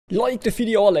Like de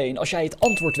video alleen als jij het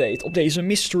antwoord weet op deze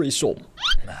mystery som.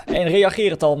 En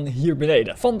reageer het dan hier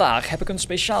beneden. Vandaag heb ik een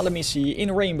speciale missie in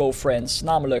Rainbow Friends,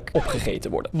 namelijk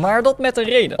opgegeten worden. Maar dat met een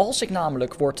reden. Als ik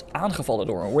namelijk word aangevallen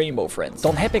door een Rainbow Friend,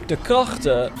 dan heb ik de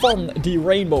krachten van die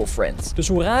Rainbow Friend. Dus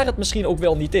hoe raar het misschien ook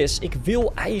wel niet is, ik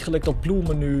wil eigenlijk dat Blue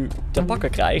me nu te pakken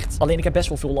krijgt. Alleen ik heb best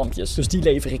wel veel lampjes, dus die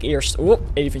lever ik eerst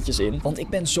eventjes in. Want ik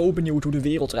ben zo benieuwd hoe de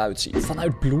wereld eruit ziet.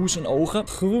 Vanuit Blue zijn ogen,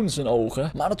 groen zijn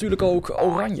ogen, maar natuurlijk ook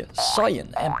oranje,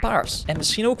 cyan en paars. En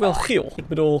misschien ook wel geel. Ik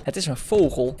bedoel, het is een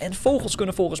vogel. En vogels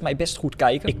kunnen volgens mij best goed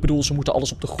kijken. Ik bedoel, ze moeten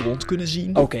alles op de grond kunnen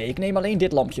zien. Oké, ik neem alleen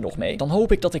dit lampje nog mee. Dan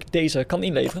hoop ik dat ik deze kan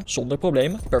inleveren, zonder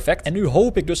problemen. Perfect. En nu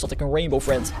hoop ik dus dat ik een Rainbow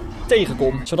Friend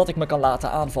tegenkom, zodat ik me kan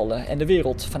laten aanvallen en de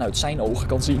wereld vanuit zijn ogen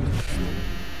kan zien.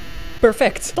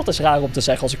 Perfect. Dat is raar om te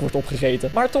zeggen als ik word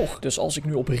opgegeten. Maar toch. Dus als ik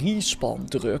nu op respawn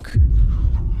druk.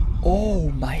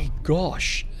 Oh my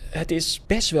gosh. Het is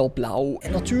best wel blauw.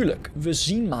 En natuurlijk, we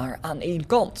zien maar aan één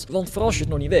kant. Want voor als je het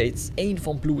nog niet weet, één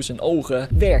van Blue zijn ogen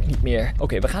werkt niet meer.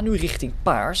 Oké, we gaan nu richting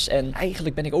paars. En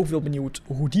eigenlijk ben ik ook wel benieuwd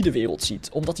hoe die de wereld ziet.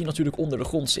 Omdat hij natuurlijk onder de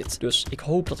grond zit. Dus ik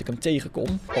hoop dat ik hem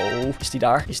tegenkom. Oh, is die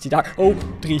daar? Is die daar? Oh,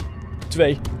 3,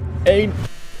 2, 1...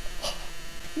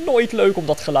 Nooit leuk om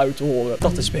dat geluid te horen.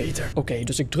 Dat is beter. Oké,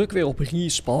 dus ik druk weer op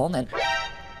respawn en...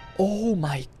 Oh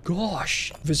my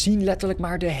gosh. We zien letterlijk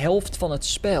maar de helft van het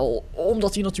spel.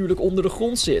 Omdat hij natuurlijk onder de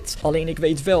grond zit. Alleen ik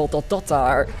weet wel dat dat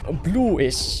daar Blue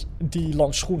is die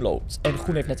langs groen loopt. En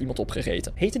groen heeft net iemand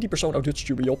opgegeten. Heette die persoon ook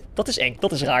Dutchtuber op? Dat is eng.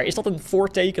 Dat is raar. Is dat een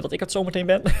voorteken dat ik het zometeen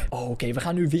ben? Oké, we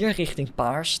gaan nu weer richting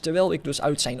paars. Terwijl ik dus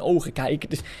uit zijn ogen kijk.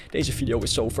 Deze video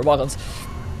is zo verwarrend.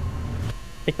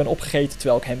 Ik ben opgegeten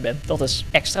terwijl ik hem ben. Dat is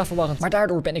extra verwarrend. Maar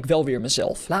daardoor ben ik wel weer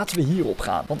mezelf. Laten we hierop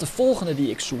gaan. Want de volgende die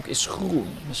ik zoek is groen.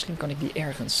 Misschien kan ik die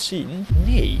ergens zien.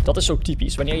 Nee, dat is zo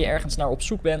typisch. Wanneer je ergens naar op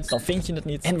zoek bent, dan vind je het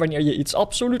niet. En wanneer je iets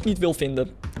absoluut niet wil vinden,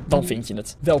 dan vind je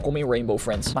het. Welkom in Rainbow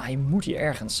Friends. Maar hij moet hier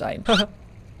ergens zijn.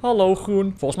 Hallo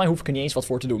groen. Volgens mij hoef ik er niet eens wat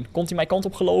voor te doen. Komt hij mijn kant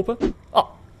op gelopen? Ah,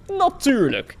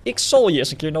 natuurlijk. Ik zal je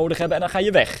eens een keer nodig hebben en dan ga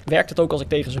je weg. Werkt het ook als ik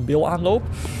tegen zijn bil aanloop?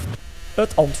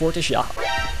 Het antwoord is ja.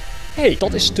 Hé,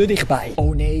 dat is te dichtbij.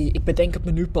 Oh nee, ik bedenk het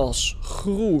me nu pas.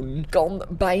 Groen kan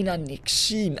bijna niks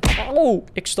zien. Auw,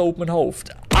 ik stoot mijn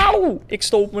hoofd. Auw, ik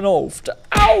stoot mijn hoofd.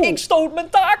 Auw, ik stoot mijn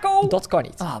taco. Dat kan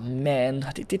niet. Ah man,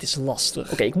 dit is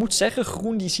lastig. Oké, ik moet zeggen,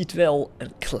 groen die ziet wel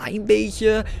een klein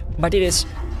beetje. Maar dit is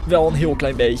wel een heel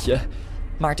klein beetje.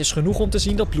 Maar het is genoeg om te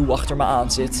zien dat Blue achter me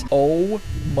aan zit. Oh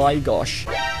my gosh.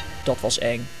 Dat was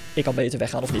eng. Ik kan beter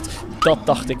weggaan of niet. Dat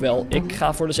dacht ik wel. Ik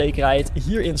ga voor de zekerheid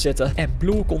hierin zitten. En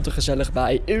Blue komt er gezellig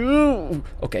bij.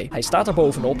 Oké, hij staat er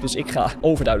bovenop. Dus ik ga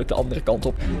overduidelijk de andere kant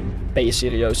op. Ben je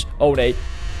serieus? Oh nee.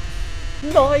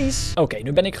 Nice! Oké,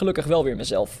 nu ben ik gelukkig wel weer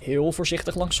mezelf. Heel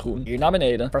voorzichtig langs groen. Hier naar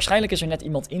beneden. Waarschijnlijk is er net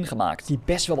iemand ingemaakt die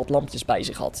best wel wat lampjes bij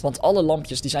zich had. Want alle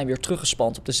lampjes die zijn weer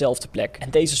teruggespand op dezelfde plek. En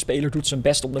deze speler doet zijn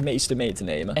best om de meeste mee te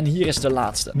nemen. En hier is de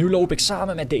laatste. Nu loop ik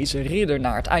samen met deze ridder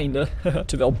naar het einde.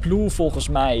 Terwijl Blue volgens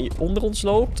mij onder ons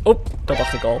loopt. Oh, dat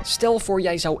dacht ik al. Stel voor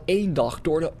jij zou één dag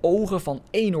door de ogen van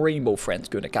één Rainbow Friend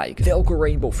kunnen kijken. Welke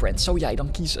Rainbow Friend zou jij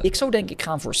dan kiezen? Ik zou denk ik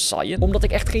gaan voor cyan. Omdat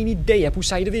ik echt geen idee heb hoe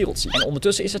zij de wereld ziet. En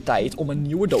ondertussen is het tijd om een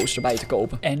nieuwe doos erbij te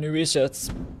kopen. En nu is het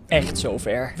echt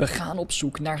zover. We gaan op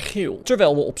zoek naar geel.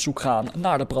 Terwijl we op zoek gaan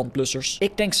naar de brandblussers.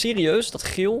 Ik denk serieus dat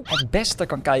geel het beste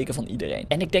kan kijken van iedereen.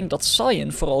 En ik denk dat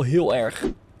cyan vooral heel erg...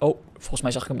 Oh, volgens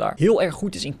mij zag ik hem daar. Heel erg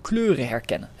goed is in kleuren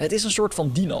herkennen. Het is een soort van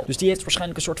dino. Dus die heeft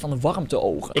waarschijnlijk een soort van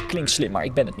warmteogen. Ik klink slim, maar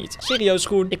ik ben het niet. Serieus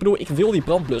groen. Ik bedoel, ik wil die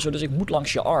brandblusser, dus ik moet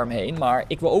langs je arm heen. Maar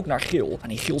ik wil ook naar geel. Maar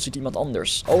nee, geel ziet iemand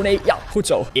anders. Oh nee, ja, goed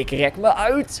zo. Ik rek me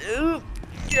uit.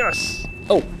 Yes.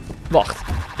 Oh. Wacht,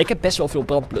 ik heb best wel veel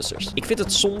brandblussers. Ik vind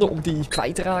het zonde om die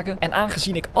kwijt te raken. En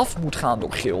aangezien ik af moet gaan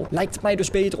door geel, lijkt het mij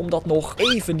dus beter om dat nog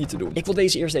even niet te doen. Ik wil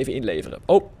deze eerst even inleveren.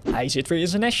 Oh, hij zit weer in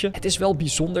zijn nestje. Het is wel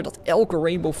bijzonder dat elke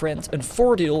Rainbow Friend een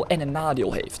voordeel en een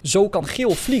nadeel heeft. Zo kan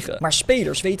geel vliegen, maar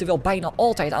spelers weten wel bijna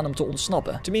altijd aan hem te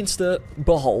ontsnappen. Tenminste,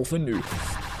 behalve nu.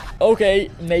 Oké,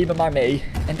 neem me maar mee.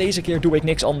 En deze keer doe ik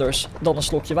niks anders dan een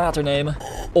slokje water nemen.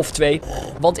 Of 2.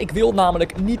 Want ik wil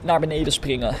namelijk niet naar beneden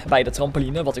springen bij de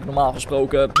trampoline. Wat ik normaal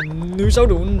gesproken nu zou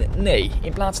doen. Nee,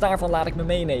 in plaats daarvan laat ik me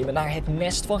meenemen naar het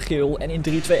nest van geel. En in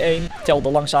 3, 2, 1,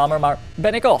 telde langzamer, maar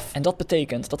ben ik af. En dat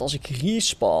betekent dat als ik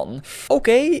respawn...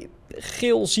 Oké,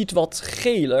 geel ziet wat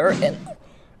geler en...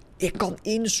 Ik kan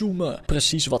inzoomen.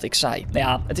 Precies wat ik zei. Nou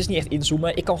ja, het is niet echt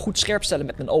inzoomen. Ik kan goed scherp stellen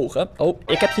met mijn ogen. Oh,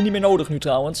 ik heb je niet meer nodig nu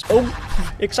trouwens. Oh,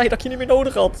 ik zei dat ik je niet meer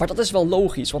nodig had. Maar dat is wel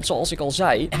logisch, want zoals ik al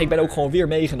zei... En ik ben ook gewoon weer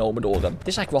meegenomen door hem. Het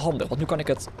is eigenlijk wel handig, want nu kan ik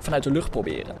het vanuit de lucht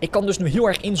proberen. Ik kan dus nu heel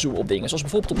erg inzoomen op dingen. Zoals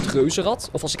bijvoorbeeld op het reuzenrad.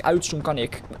 Of als ik uitzoom kan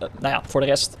ik... nou ja, voor de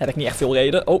rest heb ik niet echt veel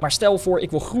reden. Oh, maar stel voor ik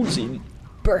wil groen zien.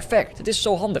 Perfect. Het is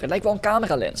zo handig. Het lijkt wel een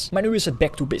cameralens. Maar nu is het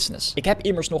back to business. Ik heb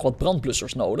immers nog wat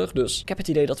brandblussers nodig. Dus ik heb het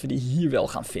idee dat we die hier wel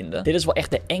gaan vinden. Dit is wel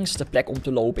echt de engste plek om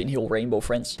te lopen in heel Rainbow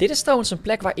Friends. Dit is trouwens een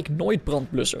plek waar ik nooit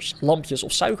brandblussers, lampjes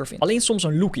of suiker vind. Alleen soms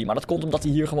een lookie. Maar dat komt omdat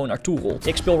hij hier gewoon naartoe rolt.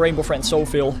 Ik speel Rainbow Friends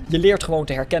zoveel. Je leert gewoon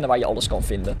te herkennen waar je alles kan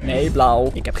vinden. Nee, blauw.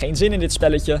 Ik heb geen zin in dit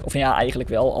spelletje. Of ja, eigenlijk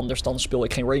wel. Anders dan speel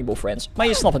ik geen Rainbow Friends. Maar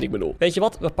je snapt wat ik bedoel. Weet je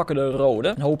wat? We pakken de rode.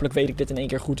 En hopelijk weet ik dit in één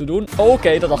keer goed te doen.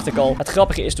 Oké, dat dacht ik al. Het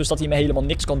grappige is dus dat hij me helemaal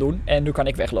niks kan doen. En nu kan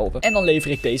ik weglopen. En dan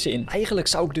lever ik deze in. Eigenlijk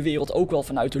zou ik de wereld ook wel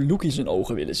vanuit de lookie zijn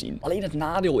ogen willen zien. Alleen het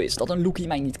nadeel is dat een lookie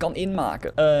mij niet kan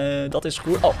inmaken. Dat is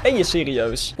goed. Oh, ben je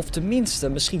serieus? Of tenminste,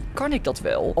 misschien kan ik dat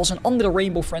wel. Als een andere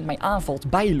Rainbow Friend mij aanvalt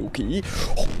bij lookie.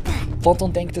 Want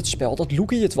dan denkt het spel dat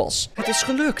lookie het was. Het is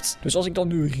gelukt. Dus als ik dan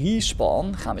nu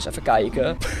respawn, gaan we eens even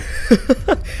kijken.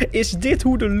 Is dit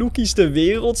hoe de lookies de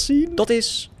wereld zien? Dat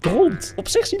is rond. Op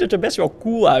zich ziet het er best wel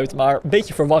cool uit, maar een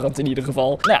beetje verwarrend in ieder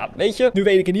geval. Nou ja, weet je, nu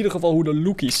weet ik in ieder geval hoe de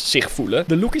lookies zich voelen.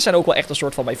 De lookies zijn ook wel echt een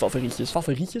soort van mijn favorietjes.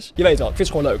 Favorietjes? Je weet wel, ik vind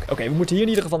ze gewoon leuk. Oké, we moeten hier in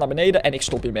ieder geval naar beneden en ik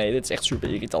stop hiermee. Dit is echt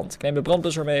super irritant. Ik neem de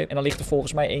brandblusser mee en dan ligt er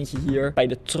volgens mij eentje hier bij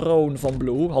de troon van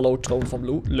Blue. Hallo, troon van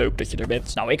Blue. Leuk dat je er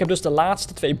bent. Nou, ik heb dus de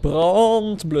laatste 2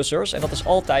 brandblussers en dat is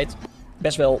altijd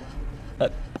best wel...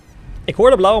 Ik hoor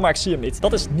de blauwe, maar ik zie hem niet.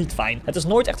 Dat is niet fijn. Het is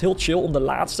nooit echt heel chill om de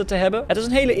laatste te hebben. Het is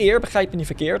een hele eer, begrijp me niet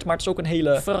verkeerd. Maar het is ook een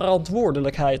hele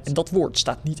verantwoordelijkheid. En dat woord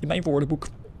staat niet in mijn woordenboek.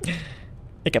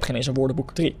 Ik heb geen eens een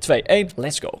woordenboek. 3, 2, 1,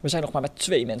 let's go. We zijn nog maar met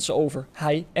 2 mensen over.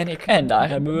 Hij en ik. En daar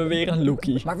hebben we weer een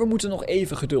lookie. Maar we moeten nog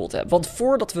even geduld hebben. Want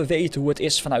voordat we weten hoe het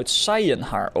is vanuit zijn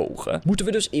haar ogen, moeten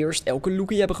we dus eerst elke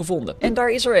lookie hebben gevonden. En daar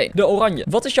is er één. De oranje.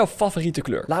 Wat is jouw favoriete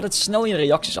kleur? Laat het snel in de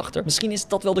reacties achter. Misschien is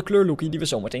dat wel de kleur lookie die we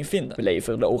zometeen vinden. We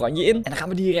leveren de oranje in. En dan gaan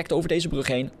we direct over deze brug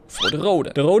heen voor de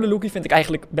rode. De rode lookie vind ik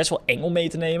eigenlijk best wel eng om mee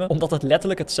te nemen. Omdat het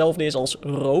letterlijk hetzelfde is als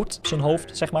rood. Zijn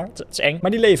hoofd, zeg maar. Het is eng.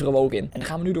 Maar die leveren we ook in. En dan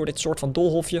gaan we nu door dit soort van dolhofje.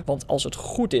 Want als het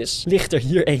goed is, ligt er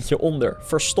hier eentje onder.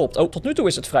 Verstopt. Oh, tot nu toe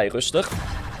is het vrij rustig.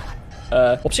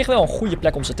 Op zich wel een goede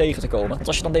plek om ze tegen te komen. Want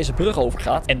als je dan deze brug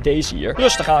overgaat en deze hier.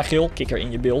 Rustig aan, Gil. Kikker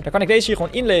in je bil. Dan kan ik deze hier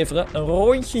gewoon inleveren. Een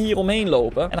rondje hier omheen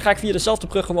lopen. En dan ga ik via dezelfde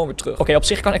brug gewoon weer terug. Oké, op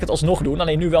zich kan ik het alsnog doen.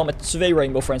 Alleen nu wel met 2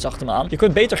 Rainbow Friends achter me aan. Je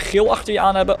kunt beter Gil achter je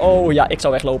aan hebben. Oh ja, ik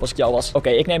zou weglopen als ik jou was. Oké,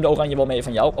 ik neem de oranje wel mee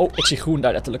van jou. Oh, ik zie groen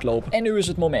daar letterlijk lopen. En nu is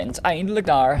het moment. Eindelijk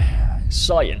daar.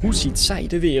 Zion. Hoe ziet zij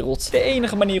de wereld? De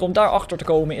enige manier om daar achter te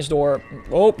komen is door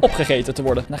opgegeten te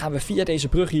worden. Dan gaan we via deze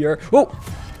brug hier.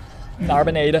 Naar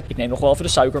beneden. Ik neem nog wel even de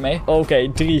suiker mee.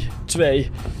 Oké, 3,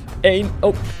 2, 1.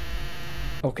 Oh.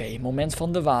 Oké, moment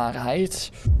van de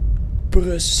waarheid.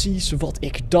 Precies wat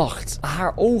ik dacht.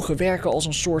 Haar ogen werken als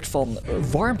een soort van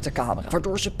warmtecamera.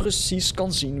 Waardoor ze precies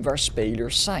kan zien waar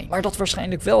spelers zijn. Maar dat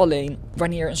waarschijnlijk wel alleen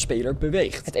wanneer een speler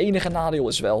beweegt. Het enige nadeel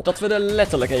is wel dat we er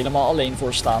letterlijk helemaal alleen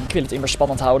voor staan. Ik wil het immers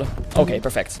spannend houden. Oké,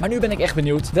 perfect. Maar nu ben ik echt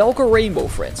benieuwd. Welke Rainbow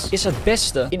Friends is het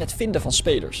beste in het vinden van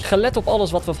spelers? Gelet op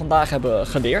alles wat we vandaag hebben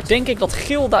geleerd, denk ik dat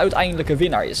Gil de uiteindelijke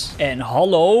winnaar is. En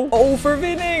hallo,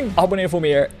 overwinning! Abonneer voor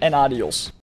meer en adios.